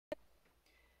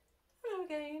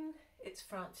again, it's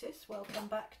Frances. Welcome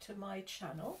back to my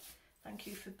channel. Thank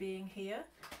you for being here.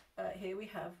 Here we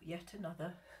have yet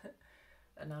another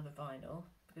another vinyl,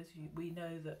 because we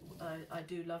know that I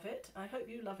do love it. I hope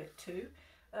you love it too.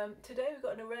 Today we've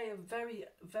got an array of very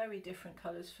different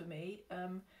colours for me.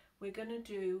 We're going to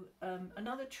do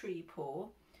another tree pour.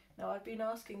 Now I've been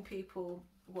asking people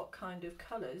what kind of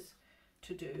colours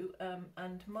to do,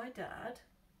 and my dad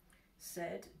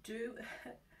said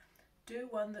do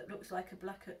one that looks like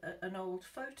an old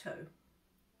photo.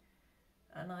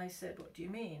 And I said, what do you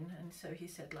mean? And so he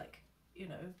said, like, you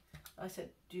know, I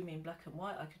said, do you mean black and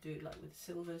white? I could do it like with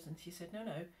silvers. And he said,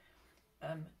 no,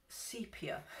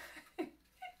 sepia.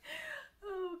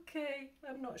 Okay,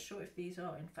 I'm not sure if these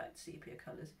are in fact sepia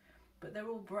colours, but they're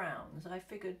all browns. I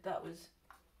figured that was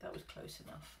close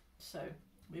enough. So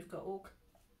we've got all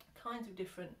kinds of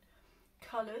different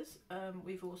colours.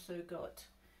 We've also got,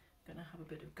 going to have a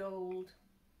bit of gold,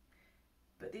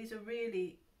 but these are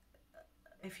really,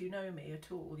 if you know me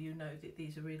at all, you know that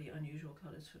these are really unusual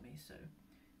colours for me, so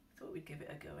I thought we'd give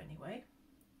it a go anyway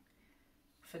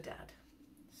for Dad.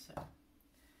 So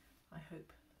I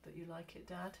hope that you like it,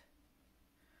 Dad.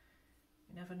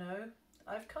 You never know.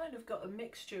 I've kind of got a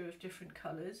mixture of different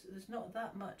colours. There's not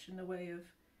that much in the way of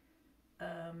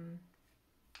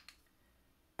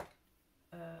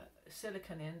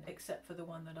silicone in, except for the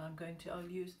one that I'll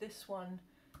use this one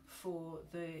for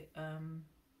the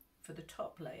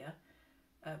top layer,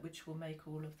 which will make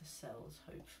all of the cells,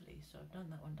 hopefully. So I've done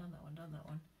that one, done that one, done that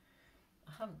one.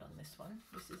 I haven't done this one.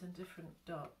 This is a different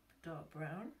dark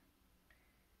brown.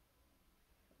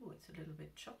 Oh, it's a little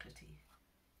bit chocolatey.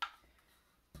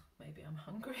 Maybe I'm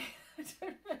hungry. I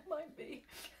don't know, it might be.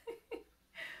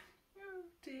 Oh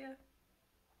dear.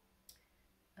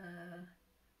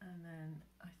 And then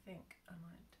I think I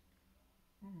might,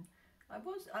 I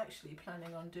was actually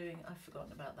planning on doing, I've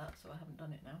forgotten about that, so I haven't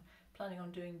done it now, planning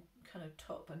on doing kind of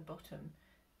top and bottom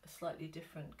slightly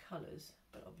different colours,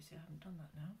 but obviously I haven't done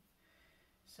that now.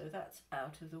 So that's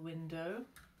out of the window.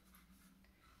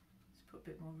 Let's put a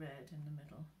bit more red in the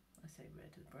middle. I say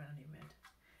red, a browny red.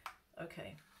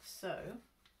 Okay, so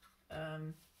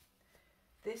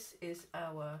this is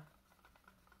our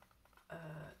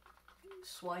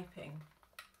swiping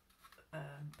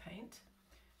paint.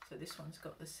 So this one's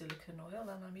got the silicone oil,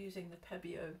 and I'm using the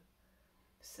Sepia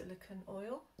silicone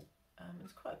oil.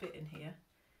 There's quite a bit in here,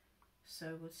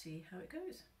 so we'll see how it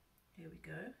goes. Here we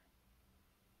go.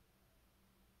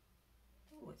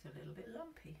 Oh, it's a little bit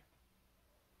lumpy.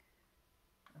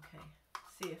 Okay,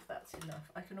 see if that's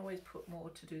enough. I can always put more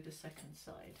to do the second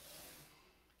side.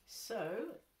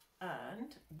 So,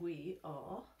 and we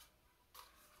are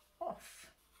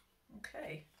off.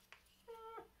 Okay.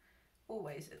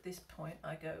 Always at this point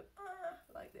I go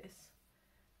like this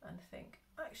and think,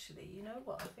 actually, you know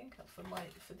what, I think for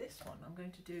this one I'm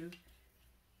going to do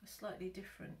a slightly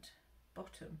different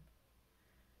bottom.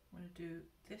 I'm going to do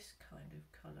this kind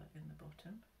of colour in the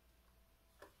bottom.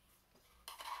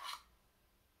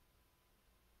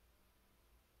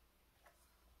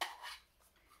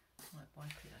 I might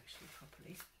wipe it actually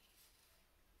properly.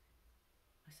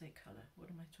 I say colour, what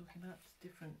am I talking about? It's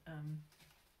different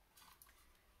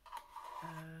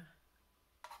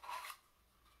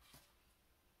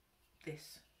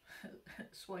this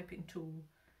swiping tool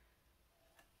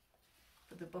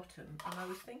for the bottom, and I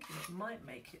was thinking it might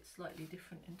make it slightly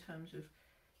different in terms of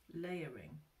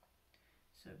layering,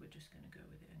 so we're just going to go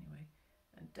with it anyway.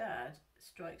 And Dad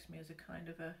strikes me as a kind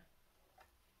of a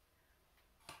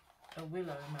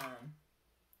willow man.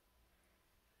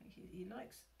 He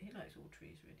likes all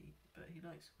trees really, but he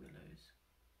likes willows,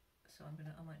 so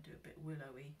I might do a bit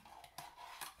willowy.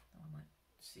 I might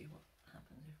see what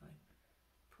happens if I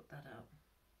put that out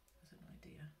as an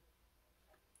idea.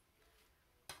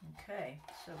 Okay,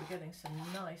 so we're getting some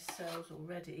nice cells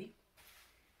already,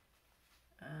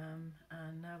 and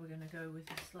now we're going to go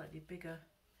with a slightly bigger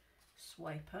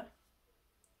swiper.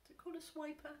 Is it called a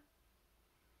swiper?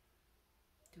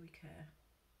 Do we care?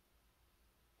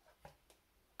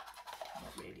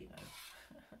 Not really, no.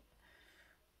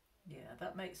 Yeah,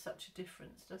 that makes such a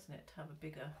difference, doesn't it, to have a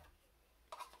bigger.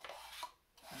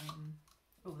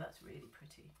 Oh, that's really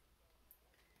pretty.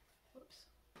 Whoops,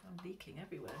 I'm leaking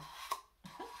everywhere.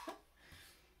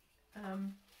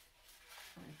 I'm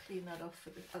going to clean that off for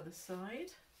the other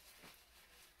side.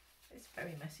 It's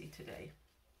very messy today.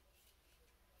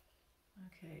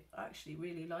 Okay, actually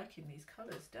really liking these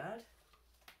colours, Dad.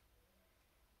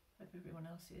 Hope everyone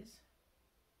else is.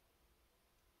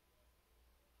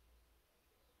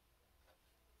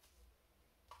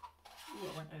 Ooh,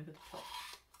 I went over the top.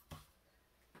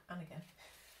 And again.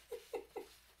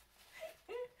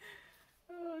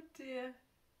 Oh dear.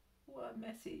 quite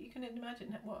messy. You can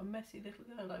imagine what a messy little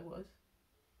girl I was.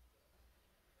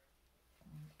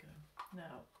 There we go.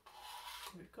 Now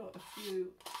we've got a few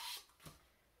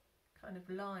kind of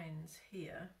lines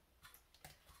here,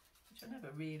 which I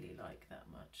never really like that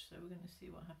much, so we're going to see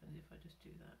what happens if I just do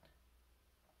that.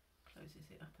 Closes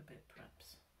it up a bit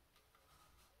perhaps.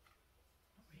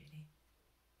 Not really.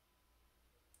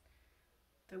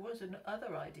 There was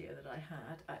another idea that I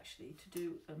had actually to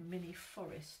do a mini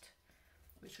forest,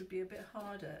 which would be a bit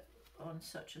harder on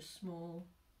such a small,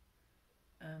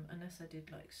 unless I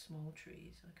did like small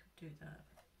trees, I could do that.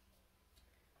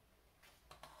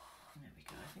 There we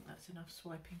go, I think that's enough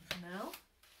swiping for now.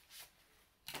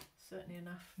 Certainly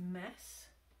enough mess.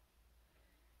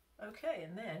 Okay,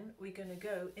 and then we're going to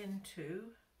go into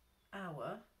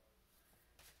our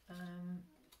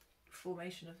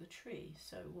formation of the tree.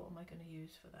 So what am I going to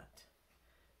use for that?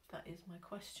 That is my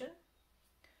question.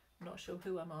 I'm not sure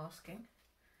who I'm asking.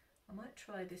 I might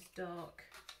try this dark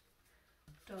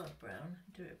brown,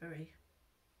 do it very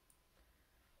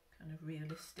kind of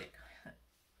realistic.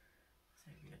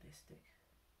 Say realistic.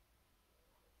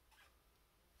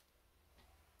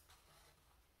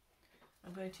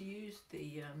 I'm going to use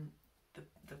the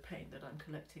paint that I'm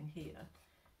collecting here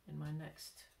in my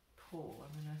next pour.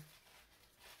 I'm going to.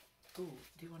 Oh,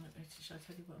 do you want to? Shall I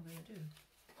tell you what I'm going to do?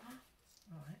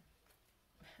 All right.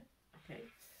 Okay.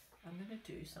 I'm going to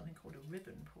do something called a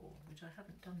ribbon pour, which I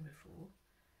haven't done before.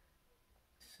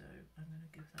 So I'm going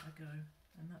to give that a go,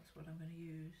 and that's what I'm going to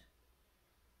use.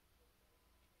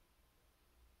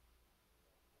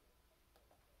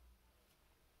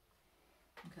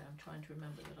 Okay, I'm trying to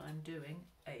remember that I'm doing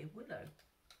a willow.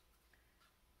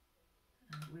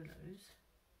 And willows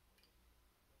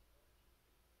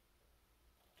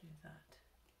do that.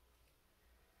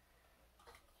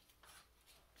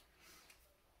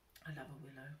 I love a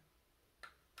willow.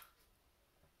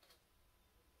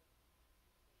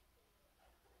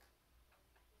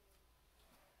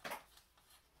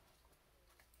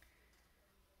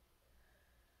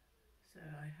 So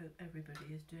I hope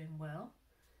everybody is doing well.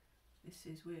 This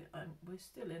is we're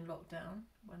still in lockdown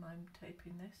when I'm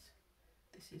taping this.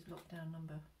 This is lockdown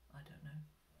number, I don't know,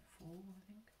 4 I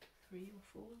think, 3 or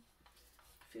 4.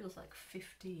 Feels like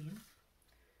 15.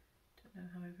 Don't know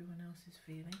how everyone else is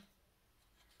feeling.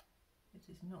 It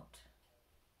is not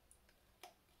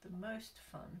the most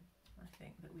fun, I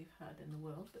think, that we've had in the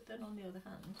world, but then on the other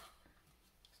hand,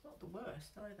 it's not the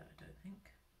worst either, I don't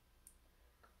think.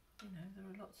 You know, there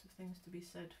are lots of things to be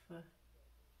said for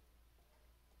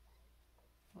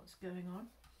what's going on.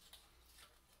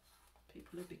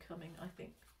 People are becoming, I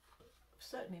think,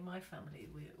 certainly my family,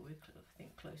 we're I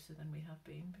think closer than we have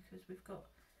been, because we've got,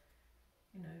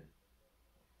 you know,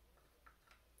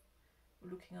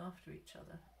 we're looking after each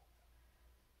other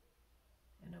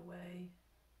in a way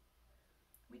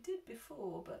we did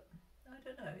before, but I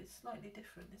don't know, it's slightly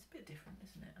different. It's a bit different,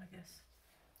 isn't it? I guess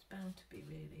it's bound to be,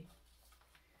 really.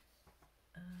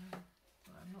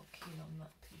 Well, I'm not keen on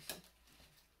that piece.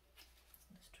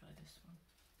 Let's try this one.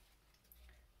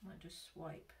 I might just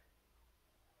swipe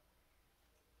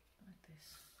like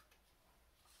this.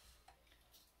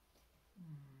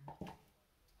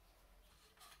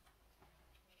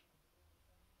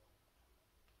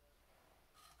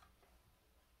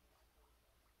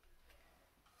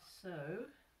 So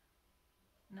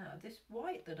now this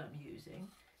white that I'm using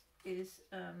is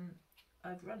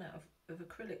I've run out of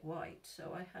acrylic white,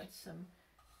 so I had some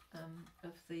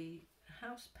of the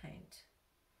house paint.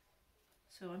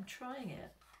 So I'm trying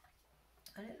it,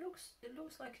 and it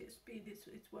looks like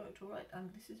it's worked all right.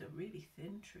 This is a really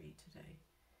thin tree today.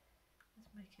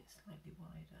 Let's make it slightly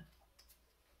wider.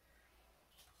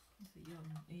 It's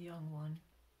a young one.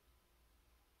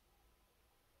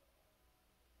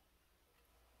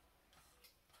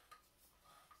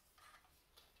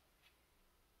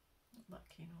 Not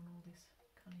that keen on all this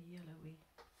kind of yellowy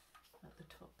at the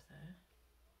top there.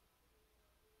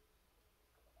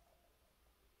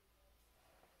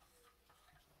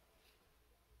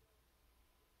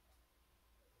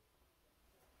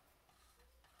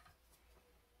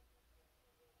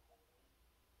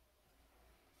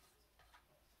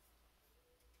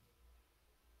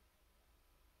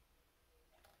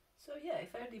 So yeah,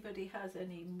 if anybody has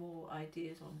any more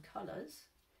ideas on colours,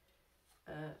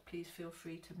 please feel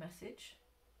free to message,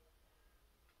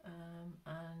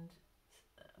 and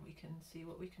we can see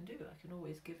what we can do. I can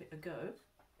always give it a go.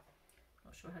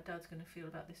 Not sure how Dad's going to feel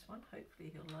about this one.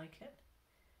 Hopefully he'll like it.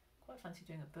 Quite fancy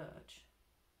doing a birch,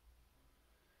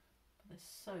 but there's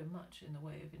so much in the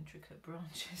way of intricate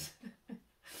branches.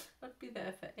 I'd be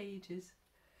there for ages.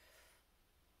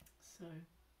 So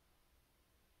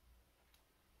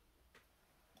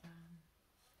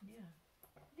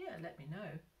yeah, let me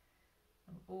know.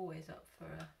 I'm always up for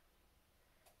a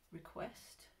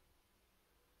request.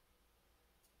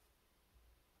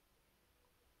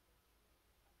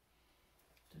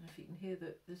 Don't know if you can hear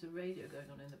that there's a radio going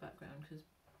on in the background because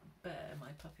Bear,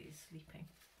 my puppy, is sleeping,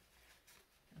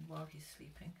 and while he's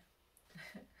sleeping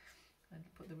I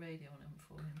put the radio on him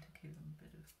for him to give him a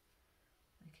bit of,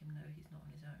 make him know he's not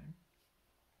on his own.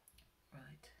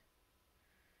 Right,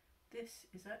 this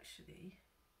is actually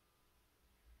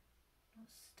not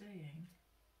staying,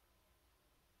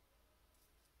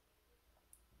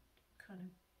 kind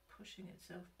of pushing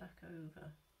itself back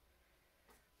over.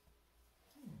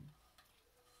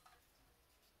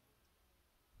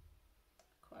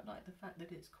 Quite like the fact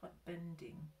that it's quite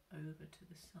bending over to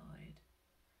the side.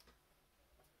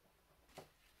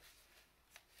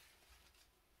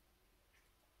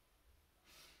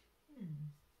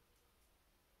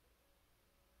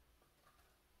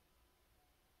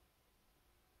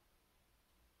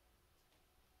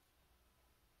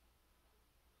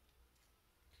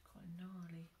 It's quite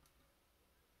gnarly.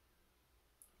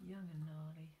 Young and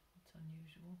gnarly, it's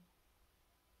unusual.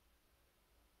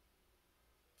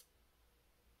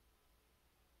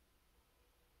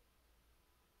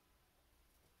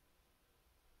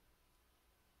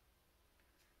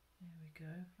 There we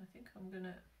go. I think I'm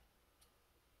gonna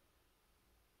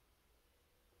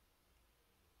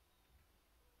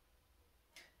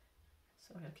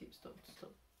sorry, I keep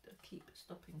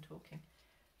stopping talking.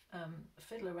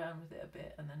 Fiddle around with it a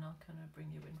bit, and then I'll kind of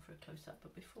bring you in for a close-up.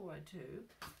 But before I do,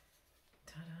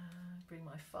 ta-da, bring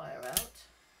my fire out,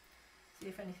 see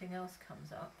if anything else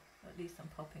comes up. At least I'm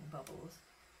popping bubbles.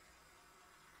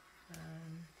 There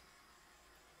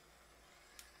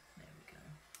we go.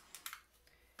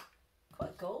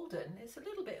 Quite golden. It's a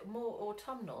little bit more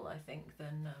autumnal, I think,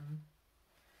 than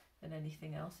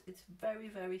anything else. It's very,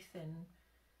 very thin.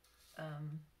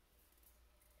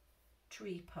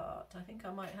 Tree part. I think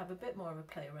I might have a bit more of a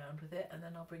play around with it, and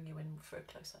then I'll bring you in for a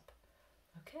close-up.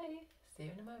 Okay, see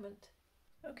you in a moment.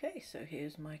 Okay, so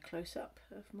here's my close-up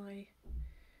of my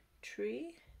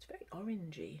tree. It's very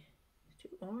orangey. It's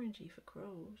too orangey for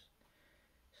crows.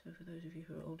 So for those of you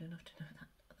who are old enough to know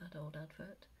that old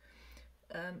advert.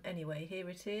 Anyway, here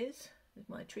it is. There's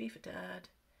my tree for Dad.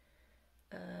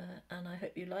 And I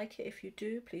hope you like it. If you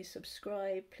do, please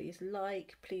subscribe, please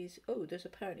like, please, oh, there's a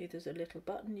little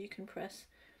button you can press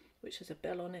which has a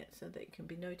bell on it so that you can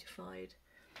be notified.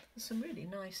 There's some really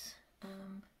nice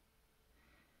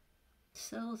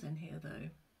cells in here though,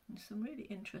 and some really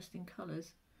interesting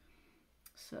colours.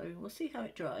 So we'll see how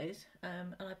it dries,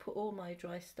 and I put all my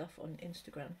dry stuff on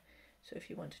Instagram, so if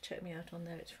you want to check me out on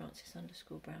there, it's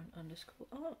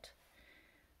Frances_Brown_art.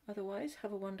 Otherwise,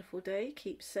 have a wonderful day,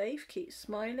 keep safe, keep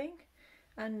smiling,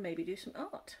 and maybe do some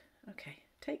art. Okay,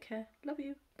 take care, love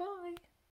you, bye.